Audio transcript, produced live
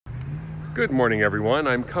Good morning, everyone.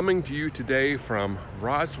 I'm coming to you today from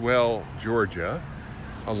Roswell, Georgia,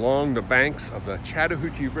 along the banks of the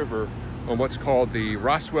Chattahoochee River on what's called the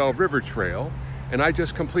Roswell River Trail. And I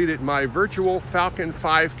just completed my virtual Falcon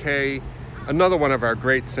 5K, another one of our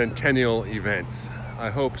great Centennial events. I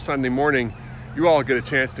hope Sunday morning you all get a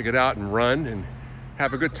chance to get out and run and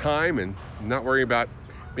have a good time and not worry about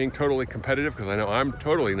being totally competitive, because I know I'm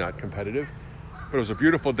totally not competitive. But it was a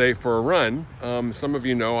beautiful day for a run. Some of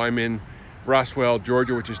you know I'm in Roswell,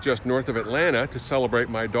 Georgia, which is just north of Atlanta, to celebrate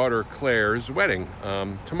my daughter Claire's wedding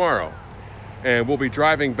tomorrow. And we'll be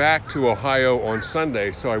driving back to Ohio on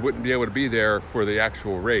Sunday, so I wouldn't be able to be there for the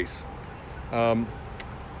actual race.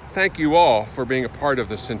 Thank you all for being a part of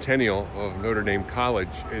the Centennial of Notre Dame College.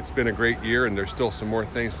 It's been a great year, and there's still some more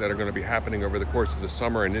things that are going to be happening over the course of the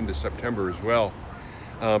summer and into September as well.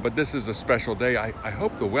 But this is a special day. I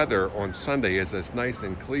hope the weather on Sunday is as nice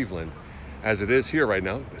in Cleveland as it is here right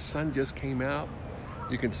now. The sun just came out.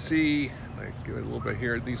 You can see, give it a little bit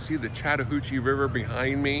here, you see the Chattahoochee River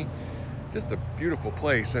behind me. Just a beautiful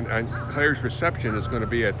place. And Claire's reception is going to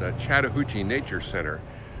be at the Chattahoochee Nature Center.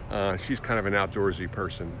 She's kind of an outdoorsy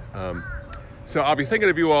person. So I'll be thinking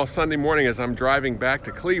of you all Sunday morning as I'm driving back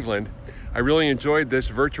to Cleveland. I really enjoyed this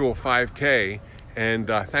virtual 5K, and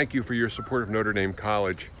thank you for your support of Notre Dame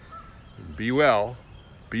College. Be well,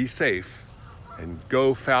 be safe, and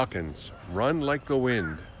go Falcons. Run like the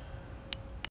wind.